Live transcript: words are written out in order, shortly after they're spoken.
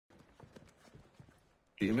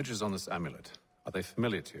The images on this amulet, are they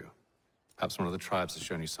familiar to you? Perhaps one of the tribes has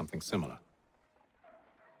shown you something similar.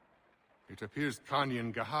 It appears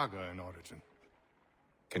Kanyan Gahaga in origin.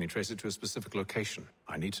 Can you trace it to a specific location?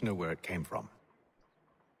 I need to know where it came from.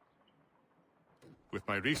 With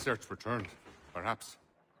my research returned, perhaps.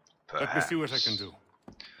 Let me see what I can do.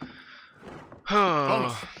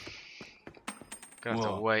 Thomas! Gonna have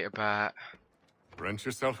to wait about. Rent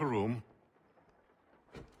yourself a room.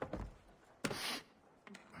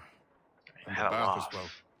 And a bath as well.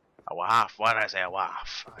 A waff? Why did I say a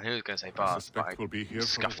waff? I knew he was going to say I bath, but suspect we'll be here for a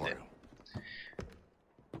scuffed while. it.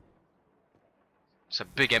 It's a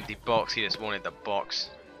big empty box. He just wanted the box.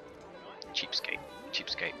 Cheapskate.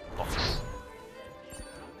 Cheapskate box.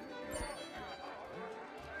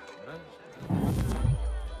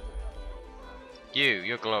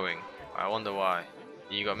 You're glowing. I wonder why.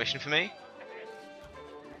 You got a mission for me?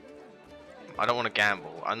 I don't want to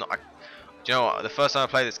gamble. Do you know what? The first time I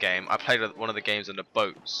played this game, I played one of the games on the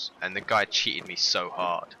boats, and the guy cheated me so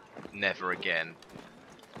hard. Never again.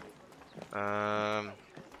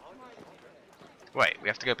 Wait, we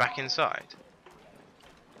have to go back inside.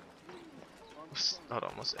 Hold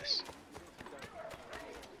on, what's this?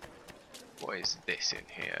 What is this in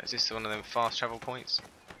here? Is this one of them fast travel points?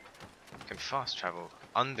 I can fast travel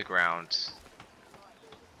underground.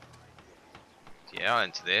 Yeah, I'll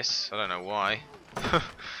enter this. I don't know why.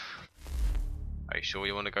 Are you sure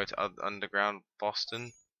you want to go to underground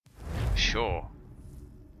Boston? Sure.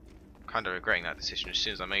 Kind of regretting that decision as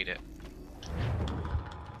soon as I made it.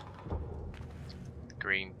 The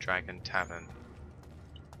Green Dragon Tavern.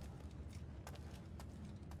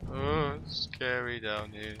 Oh, it's scary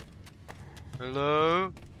down here.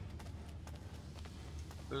 Hello?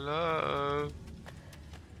 Hello?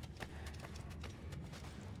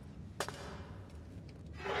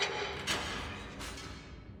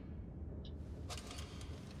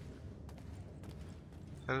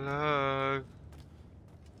 Hello?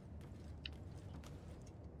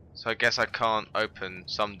 So I guess I can't open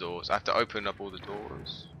some doors. I have to open up all the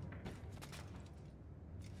doors.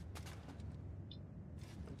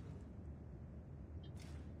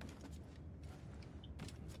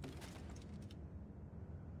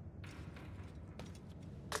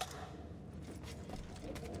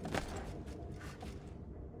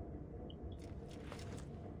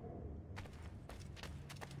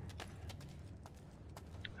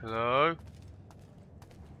 Hello?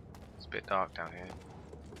 It's a bit dark down here.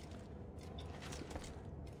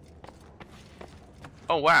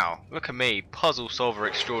 Oh wow, look at me, puzzle solver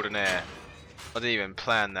extraordinaire. I didn't even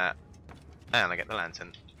plan that. And I get the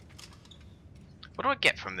lantern. What do I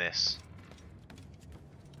get from this?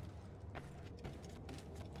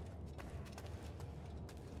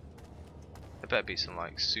 There better be some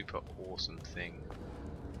like super awesome thing.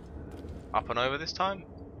 Up and over this time?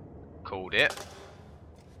 Called it.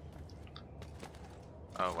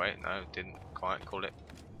 Oh wait, no, didn't quite call it.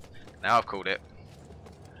 Now I've called it.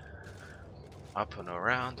 Up and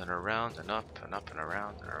around and around and up and up and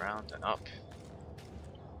around and around and up.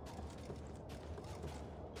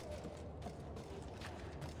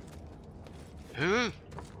 Who?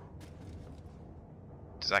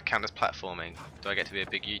 Does that count as platforming? Do I get to be a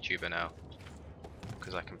big YouTuber now?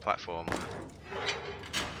 Because I can platform.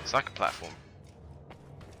 It's like a platform.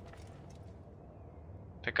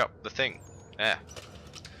 Pick up the thing. Yeah.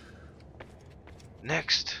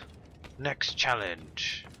 Next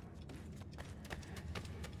challenge.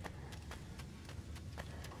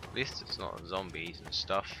 At least it's not zombies and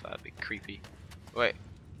stuff. That'd be creepy. Wait.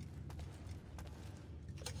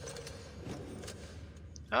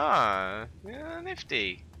 Ah, yeah,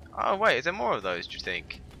 nifty. Oh wait, is there more of those? Do you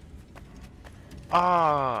think?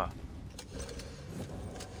 Ah,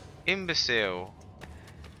 imbecile.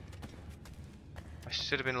 I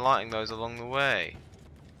should have been lighting those along the way.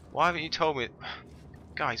 Why haven't you told me?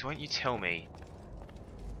 Guys, why don't you tell me?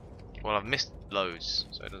 Well, I've missed loads,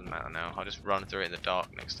 so it doesn't matter now. I'll just run through it in the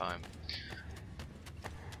dark next time.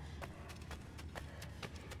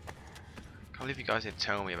 Can't believe you guys didn't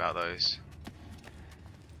tell me about those.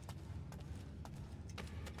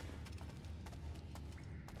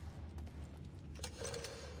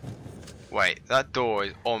 Wait, that door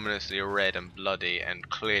is ominously red and bloody and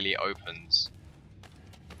clearly opens.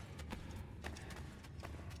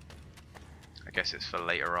 I guess it's for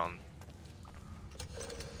later on.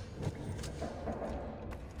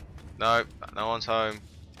 No, no one's home.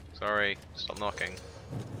 Sorry, stop knocking.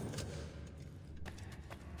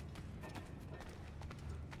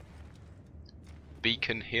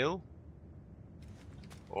 Beacon Hill?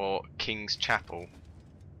 Or King's Chapel?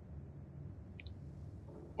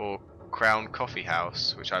 Or Crown Coffee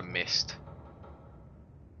House, which I missed.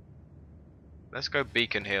 Let's go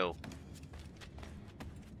Beacon Hill.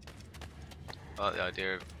 I like the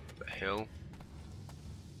idea of a hill.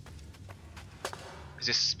 Is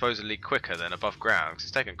this supposedly quicker than above ground? Because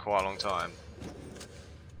it's taken quite a long time.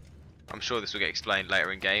 I'm sure this will get explained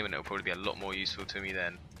later in game and it'll probably be a lot more useful to me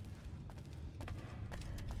then.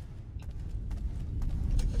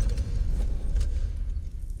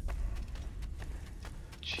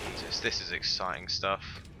 Jesus, this is exciting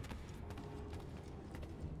stuff.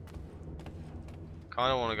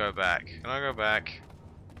 Kinda wanna go back. Can I go back?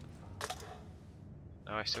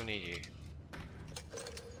 No, I still need you.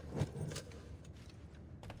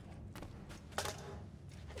 Can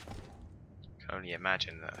only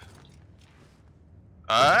imagine that.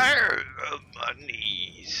 My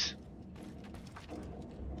knees.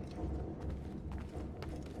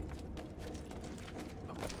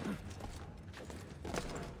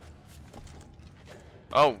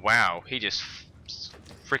 Oh wow, he just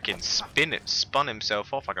freaking spun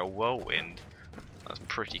himself off like a whirlwind. That's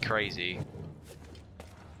pretty crazy.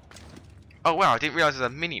 Oh wow, I didn't realise there's a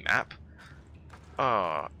mini map.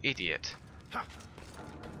 Oh, idiot.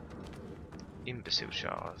 Imbecile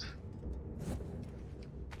child.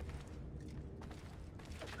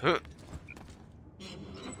 Huh.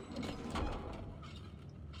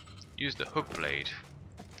 Use the hook blade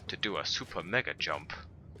to do a super mega jump.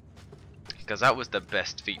 Because that was the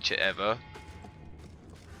best feature ever.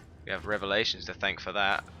 We have Revelations to thank for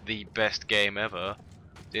that. The best game ever.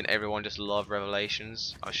 Didn't everyone just love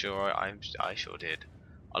Revelations? I sure did.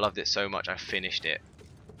 I loved it so much I finished it.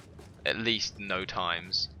 At least no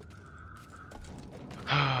times.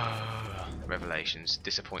 Revelations.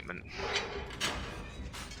 Disappointment.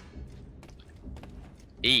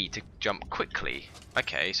 E to jump quickly.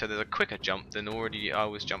 Okay, so there's a quicker jump than already I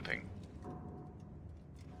was jumping.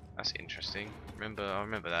 That's interesting. I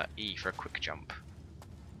remember that. E for a quick jump.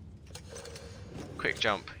 Quick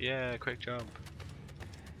jump. Yeah, quick jump.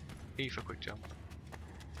 E for quick jump.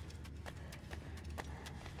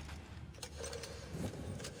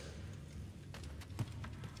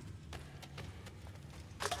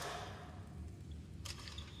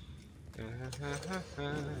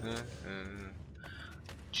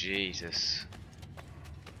 Jesus.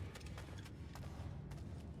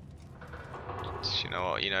 You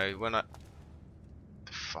know what, when I...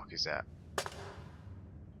 The fuck is that?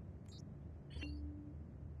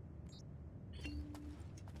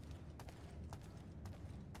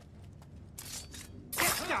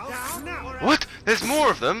 What? There's more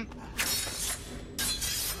of them?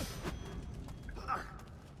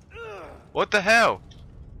 What the hell?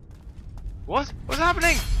 What? What's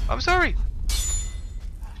happening? I'm sorry.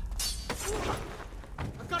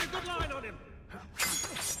 I've got a good line on him.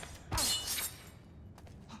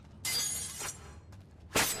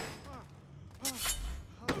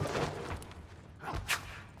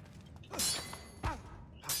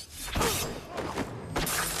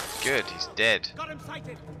 Good, he's dead. Got him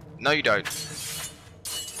sighted. No, you don't.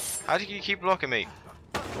 How do you keep blocking me?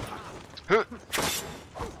 Huh.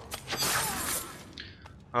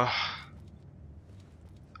 Oh.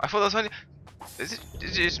 I thought that was only... Is it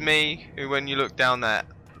just me who, when you look down that,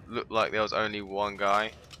 looked like there was only one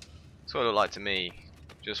guy? That's what it looked like to me.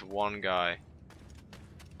 Just one guy.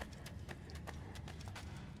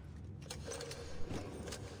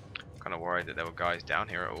 Kind of worried that there were guys down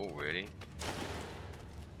here at all, really.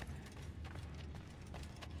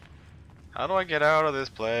 How do I get out of this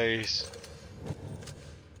place?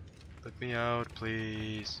 Let me out,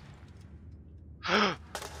 please. The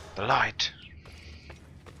light.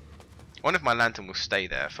 I wonder if my lantern will stay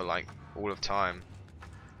there for like all of time.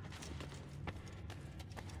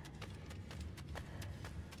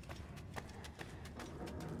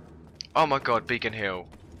 Oh my god, Beacon Hill.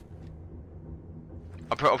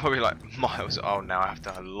 I'll probably like miles. Oh, now I have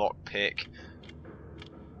to lock pick.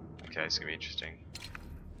 Okay, it's gonna be interesting.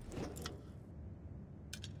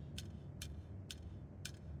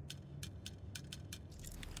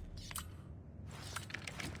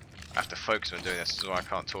 I have to focus on doing this, this is why I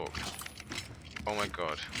can't talk. Oh my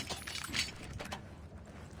god.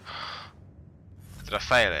 Did I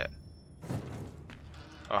fail it?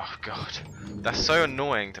 Oh god. That's so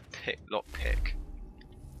annoying to lock pick.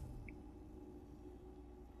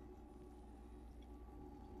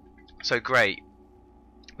 So great.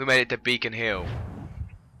 We made it to Beacon Hill.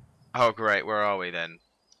 Oh great, where are we then?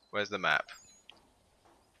 Where's the map?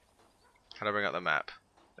 Can I bring up the map?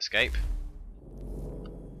 Escape?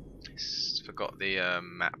 Forgot the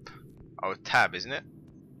map. Oh, tab, isn't it?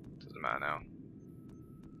 Doesn't matter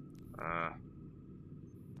now.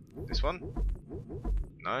 This one?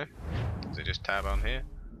 No? Is it just tab on here?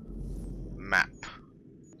 Map.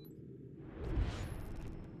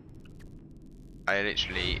 I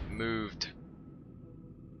literally moved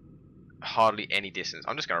hardly any distance.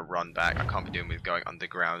 I'm just gonna run back. I can't be doing with going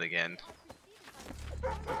underground again.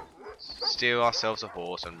 Steal ourselves a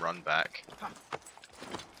horse and run back.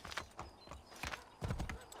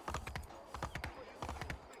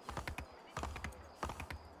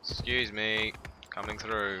 Excuse me, coming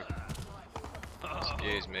through.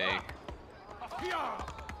 Excuse me.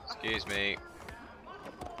 Excuse me.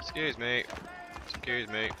 Excuse me. Excuse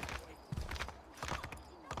me.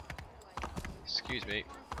 Excuse me.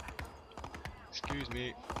 Excuse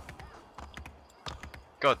me.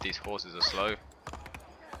 God, these horses are slow.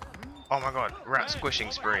 Oh my god, rat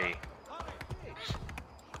squishing spree.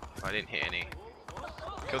 I didn't hit any.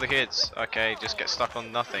 Kill the kids. Okay, just get stuck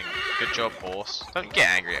on nothing. Good job, horse. Don't get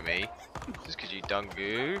angry at me. Just because you done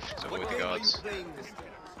goofed. Avoid the guards.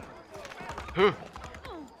 Huh.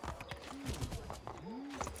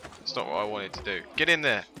 That's not what I wanted to do. Get in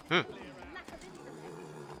there. Huh.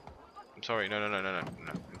 I'm sorry. No. I'm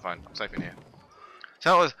fine. I'm safe in here.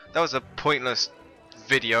 So that was a pointless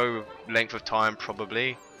video length of time,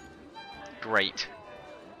 probably. Great.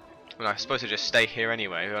 When I'm supposed to just stay here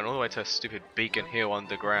anyway, we went all the way to a stupid Beacon Hill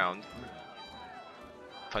underground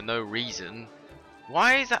for no reason.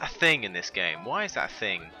 Why is that a thing in this game? Why is that a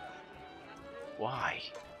thing? Why?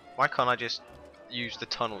 Why can't I just use the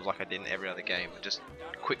tunnels like I did in every other game and just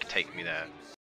quick take me there?